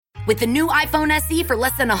With the new iPhone SE for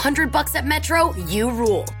less than $100 at Metro, you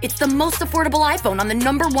rule. It's the most affordable iPhone on the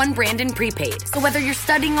 #1 brand in prepaid. So whether you're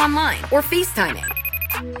studying online or FaceTiming.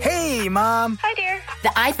 Hey, Mom. Hi, dear. The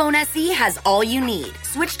iPhone SE has all you need.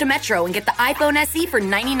 Switch to Metro and get the iPhone SE for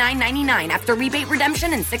 $99.99 after rebate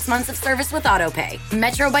redemption and 6 months of service with AutoPay.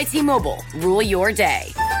 Metro by T-Mobile. Rule your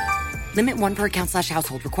day. Limit 1 per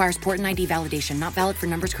account/household. Requires port and ID validation. Not valid for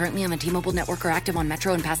numbers currently on the T-Mobile network or active on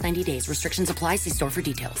Metro in past 90 days. Restrictions apply. See store for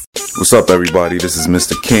details. What's up, everybody? This is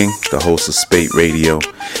Mr. King, the host of Spate Radio,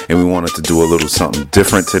 and we wanted to do a little something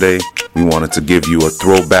different today. We wanted to give you a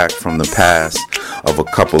throwback from the past of a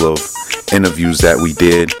couple of interviews that we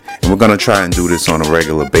did, and we're going to try and do this on a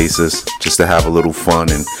regular basis just to have a little fun.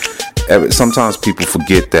 And sometimes people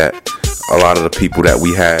forget that a lot of the people that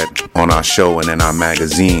we had on our show and in our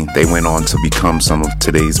magazine, they went on to become some of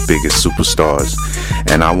today's biggest superstars.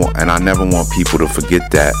 And I never want people to forget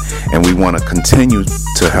that. And we want to continue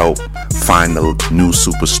to help find the new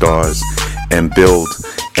superstars and build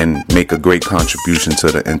and make a great contribution to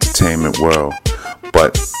the entertainment world.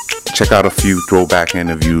 But check out a few throwback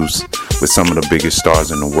interviews with some of the biggest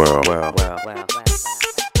stars in the world.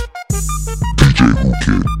 DJ Who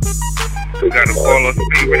Kid. You got to call us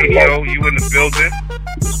Spate Radio. You in the building?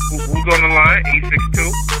 Who's on the line?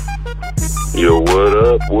 862. Yo, what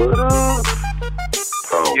up? What up?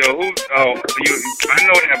 Oh. Yo, I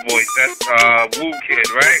know that voice. That's Woo Kid,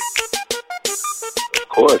 right? Of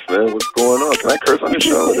course, man. What's going on? Can I curse on the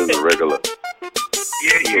show? It is a regular.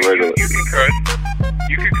 Yeah, you can curse.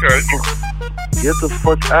 You can curse. Get the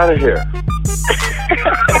fuck out of here.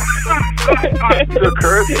 You can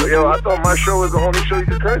curse? Yo, I thought my show was the only show you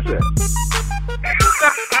could curse at.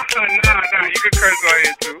 Nah, you can curse on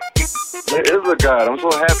here too. There is a God. I'm so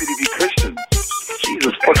happy to be Christian.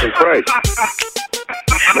 Jesus fucking Christ.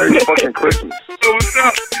 Merry fucking Christmas. So what's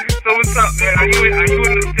up, man? Are you in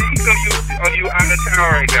the States or are you out of town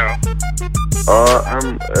right now?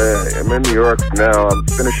 I'm in New York now. I'm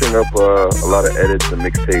finishing up a lot of edits and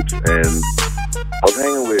mixtapes, and I was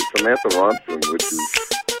hanging with Samantha Ronson, which is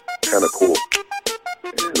kind of cool.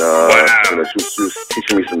 And wow. She was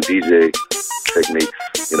teaching me some DJ techniques.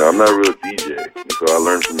 I'm not a real DJ, so I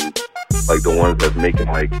learned from like the ones that's making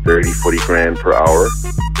like 30, 40 grand per hour.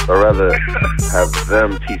 So I'd rather have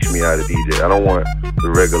them teach me how to DJ. I don't want the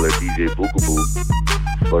regular DJ Bookaboo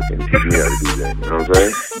fucking teach me how to DJ. You know what I'm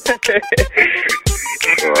saying?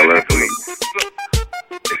 So I learned from them.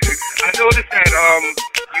 I noticed that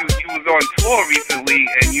you was on tour recently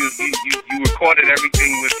and you recorded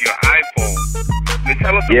everything with your iPhone.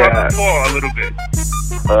 Tell us about the tour a little bit.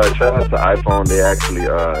 Shout out to iPhone. They actually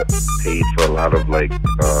paid for a lot of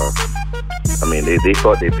they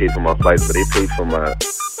thought they paid for my flights, but they paid for my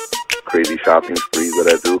crazy shopping sprees that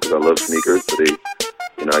I do because I love sneakers. So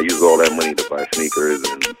I use all that money to buy sneakers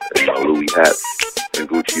and Louis hats and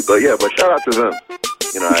Gucci. But shout out to them.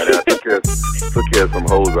 I took care of some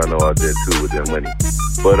hoes I know out there too with their money.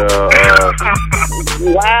 But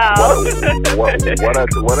wow. What I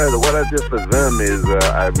did for them is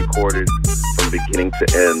I recorded from beginning to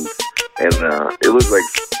end, and it was like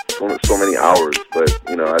so many hours. But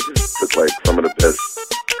I just took like some of the best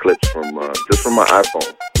clips from my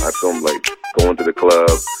iPhone. I filmed like going to the club,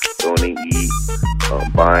 going to eat,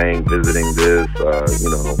 buying, visiting this,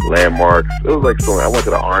 landmarks. It was like so. I went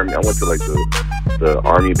to the army. I went to like the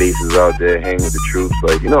army bases out there, hanging with the troops.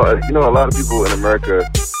 Like a lot of people in America,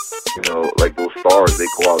 like those stars, they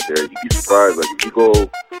go out there. You'd be surprised. Like if you go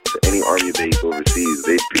to any army base overseas,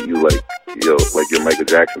 they treat you like you're Michael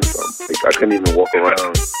Jackson or something. Like I couldn't even walk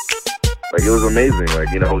around. Like it was amazing. Like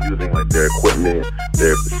I was using like their equipment,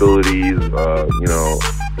 their facilities.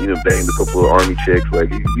 Even banged a couple of army chicks. Like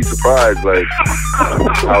you'd be surprised, like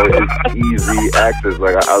how it's easy access.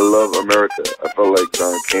 Like I love America. I felt like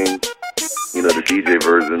John King, the DJ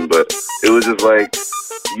version, but it was just like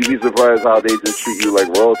you'd be surprised how they just treat you like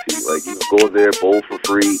royalty. Like you go there, bowl for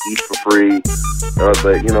free, eat for free. But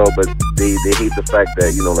they hate the fact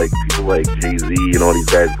that like people like Jay-Z and all these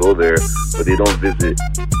guys go there, but they don't visit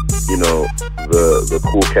the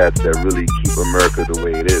cool cats that really keep America the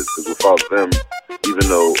way it is. Because without them, even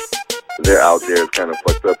though they're out there, it's kind of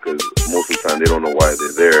fucked up because most of the time they don't know why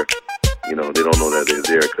they're there. They don't know that they're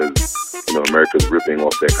there because America's ripping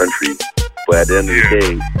off their country. But at the end of the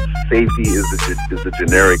day, safety is the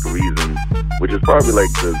generic reason, which is probably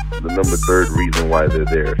like the number 3rd reason why they're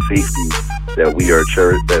there. Safety, that we are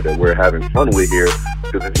cherished, that we're having fun with here.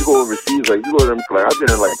 Because if you go overseas, like you go to them, like I've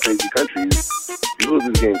been in like crazy countries, people are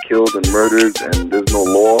just getting killed and murdered, and there's no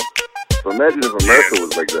law. So imagine if America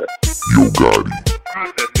was like that. Yo, Gotti.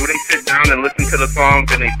 Do they sit down and listen to the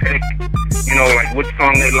songs and they pick, you know, like which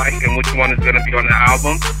song they like and which one is going to be on the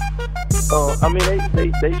album? I mean,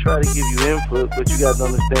 they try to give you input, but you got to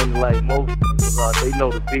understand that, like, most people, they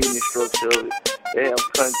know the business structure of it. They have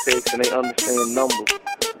context and they understand numbers.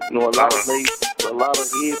 You know, a lot of head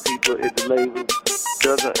people at the label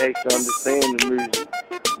doesn't actually understand the music.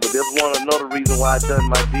 But that's another reason why I done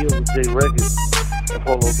my deal with J Records and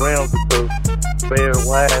Polo Brown, because Barry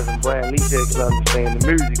Wise and Brian Lee can understand the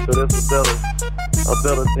music. So that's a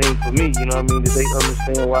better thing for me. You know what I mean? That they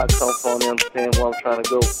understand where I come from, they understand where I'm trying to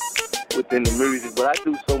go within the music. But I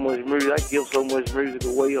do so much music, I give so much music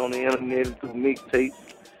away on the internet and through mixtapes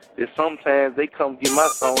that sometimes they come get my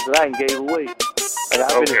songs that I ain't gave away. Like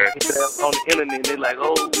I've been on the internet and they're like,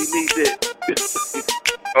 oh, we need that.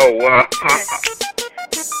 Oh, wow.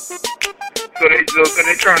 So they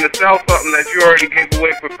trying to sell something that you already gave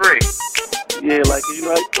away for free. Yeah, like, you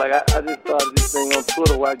know, like I just started this thing on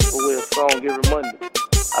Twitter where I give away a song every Monday.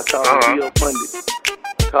 I call it Real Mondays.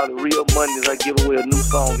 Real Mondays. I give away a new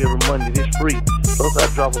song every Monday. It's free. Plus I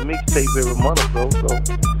drop a mixtape every month or so. So,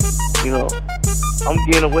 you know, I'm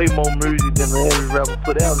getting away more music than the average rapper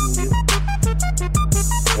put out in a year.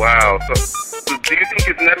 Wow. So do you think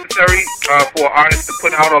it's necessary for artists to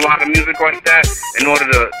put out a lot of music like that in order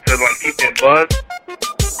to like keep their buzz?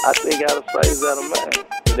 I think out of sight is out of mind.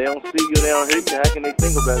 If they don't see you, they don't hear you, how can they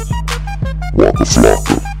think about you? Waka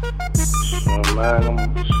Flocka. Oh, man,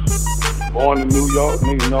 I'm born in New York,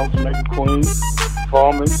 niggas know Jamaica, Queens,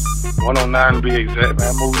 Foreman, 109 to be exact. Man,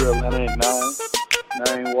 I moved to Atlanta at 9.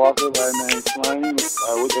 Name Walker, right name Slang.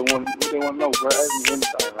 What they want to know, bro? Ask me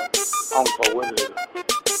anything, man. I don't know what it is.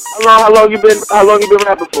 How long you been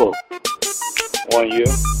rapping for? 1 year.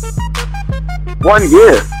 1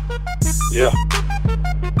 year? Yeah.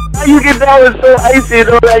 How you get down with so icy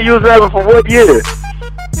though that you was rapping for 1 year?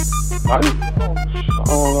 I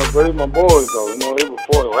don't know, but it's my boys though. You know, it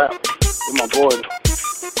before the rap. It's my boys.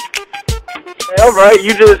 Hey, all right,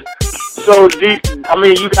 you just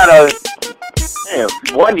you got a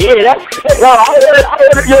 1 year. That's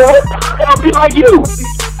I be like you.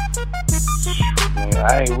 Man,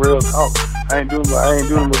 I ain't real talk. I ain't doing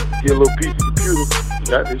but get a little piece of computer.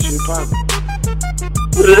 Got this shit poppin'.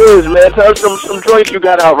 What it is, man? Tell us some joints you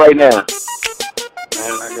got out right now. Man,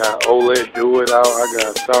 I got Olet Do It out. I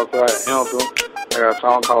got Southside Anthem. I got a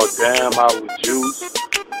song called Damn out with Juice.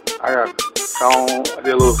 I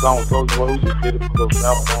did a little song with Soulja Boy. We just did a little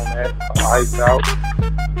sample on that. Ice Out.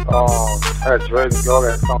 I got Dre to Go.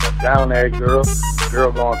 That song Down That Girl.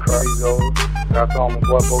 Girl Going Crazy. Got a song with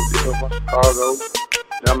Boy Bo Deal from Chicago.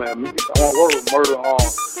 I mean, I want to work with Murder on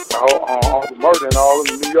Murder and all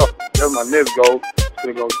in New York. That's my next goal.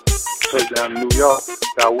 Gonna go touchdown to New York.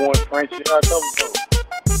 Got one French in our cover song.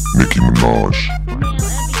 Nicki Minaj.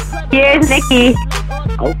 Here's Nicki.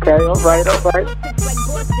 Okay, all right.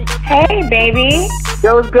 Hey, baby.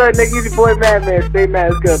 Yo, what's good, Nicki? It's your boy Madman. Stay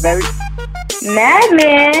mad. It's good, baby.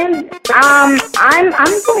 Madman. I'm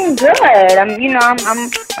doing good.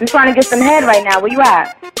 I'm trying to get some head right now. Where you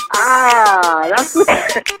at? That's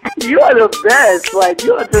you are the best. Like,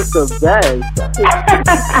 you are just the best.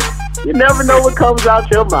 You never know what comes out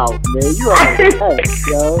your mouth, man. You are the best,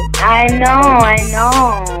 yo. I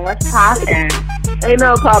know. What's poppin'? Ain't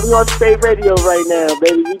nothing poppin'. You on Spate Radio right now,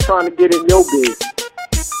 baby. We trying to get in your business.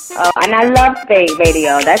 Oh, and I love Spate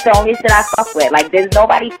Radio. That's the only shit I fuck with. Like, there's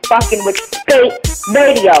nobody fucking with Spate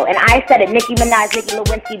Radio. And I said it. Nicki Minaj, Nicki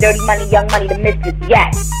Lewinsky, Dirty Money, Young Money, the Mistress.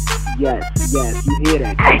 Yes. Yes. You hear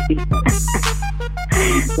that?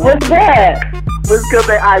 What's good? What's good,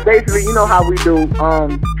 baby? Alright, basically, you know how we do.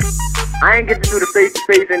 I ain't get to do the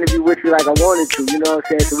face-to-face interview with you like I wanted to, you know what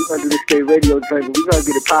I'm saying? So we're going to do this Spate Radio joint, but we're going to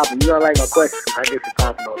get it popping. You don't like my questions. I get it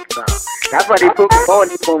popping all the time. That's why they put me on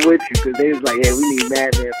this one with you, because they was like, yeah, we need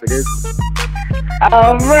Madman for this one.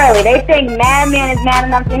 Oh, really? They think Madman is mad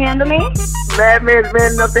enough to handle me? Madman's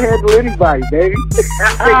man enough to handle anybody, baby.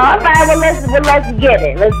 Alright, well, let's get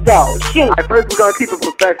it. Let's go. Shoot. Alright, first we're going to keep it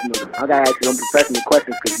professional. I got to ask you some professional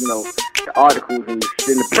questions, because, you know, the articles in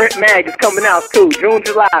the print mag is coming out, too. June,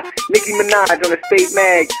 July, Nicki Minaj on the Spate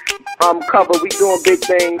mag cover. We doing big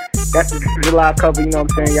things. That's the July cover, you know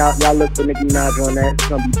what I'm saying? Y'all look for Nicki Minaj on that. It's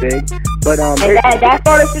going to be big. But that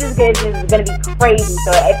photo shoot is going to be crazy.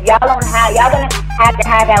 So if y'all don't have, y'all going to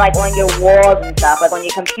have that, like, on your walls and stuff, like on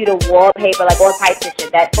your computer wallpaper, like all types of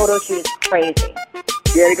shit. That photo shoot is crazy.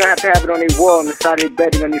 Yeah, they're going to have it on their wall on the side of their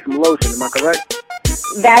bed. They're going to need some lotion. Am I correct?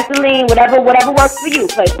 Vaseline, whatever works for you,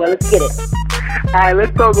 Playboy. Let's get it. Alright,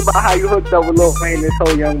 let's talk about how you hooked up with Lil Wayne in this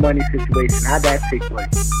whole Young Money situation. How'd that take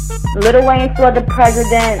place? Lil Wayne saw the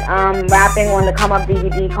president rapping on the Come Up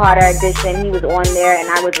DVD Carter edition. He was on there, and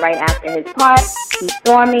I was right after his part. He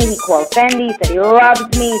saw me. He called Fendi. He said he loves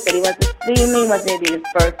me. He said he wants to see me. He wants me to be his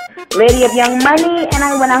first lady of Young Money. And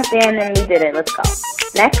I went out there, and then we did it. Let's go.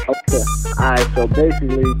 Next. Okay. All right. So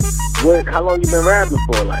basically, how long you been rapping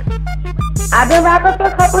for? Like, I've been rapping for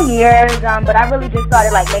a couple years, but I really just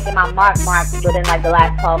started like making my mark within like the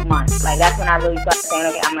last 12 months. Like that's when I really started saying,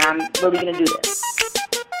 okay, I'm really gonna do this.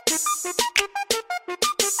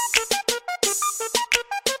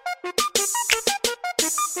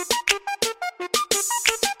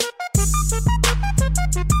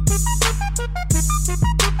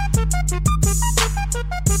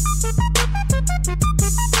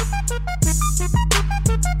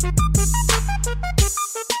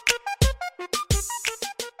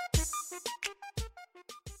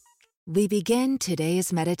 We begin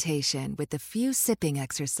today's meditation with a few sipping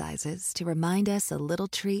exercises to remind us a little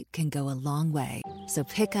treat can go a long way. So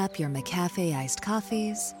pick up your McCafe iced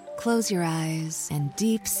coffees, close your eyes, and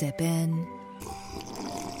deep sip in.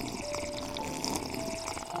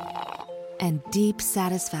 And deep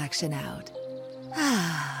satisfaction out.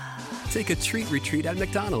 Take a treat retreat at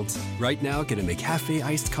McDonald's. Right now, get a McCafe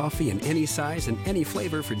iced coffee in any size and any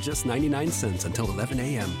flavor for just 99 cents until 11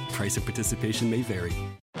 a.m. Price and participation may vary.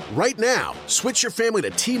 Right now, switch your family to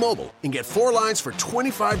T-Mobile and get 4 lines for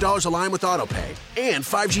 $25 a line with AutoPay and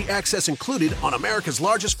 5G access included on America's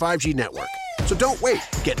largest 5G network. So don't wait.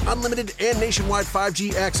 Get unlimited and nationwide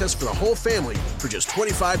 5G access for the whole family for just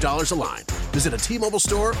 $25 a line. Visit a T-Mobile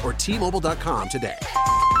store or T-Mobile.com today.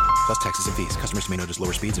 Plus taxes and fees. Customers may notice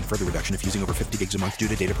lower speeds and further reduction if using over 50 gigs a month due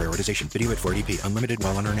to data prioritization. Video at 480p. Unlimited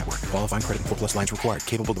while on our network. Qualifying credit and 4+ lines required.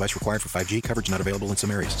 Capable device required for 5G. Coverage not available in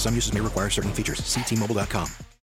some areas. Some uses may require certain features. See T-Mobile.com.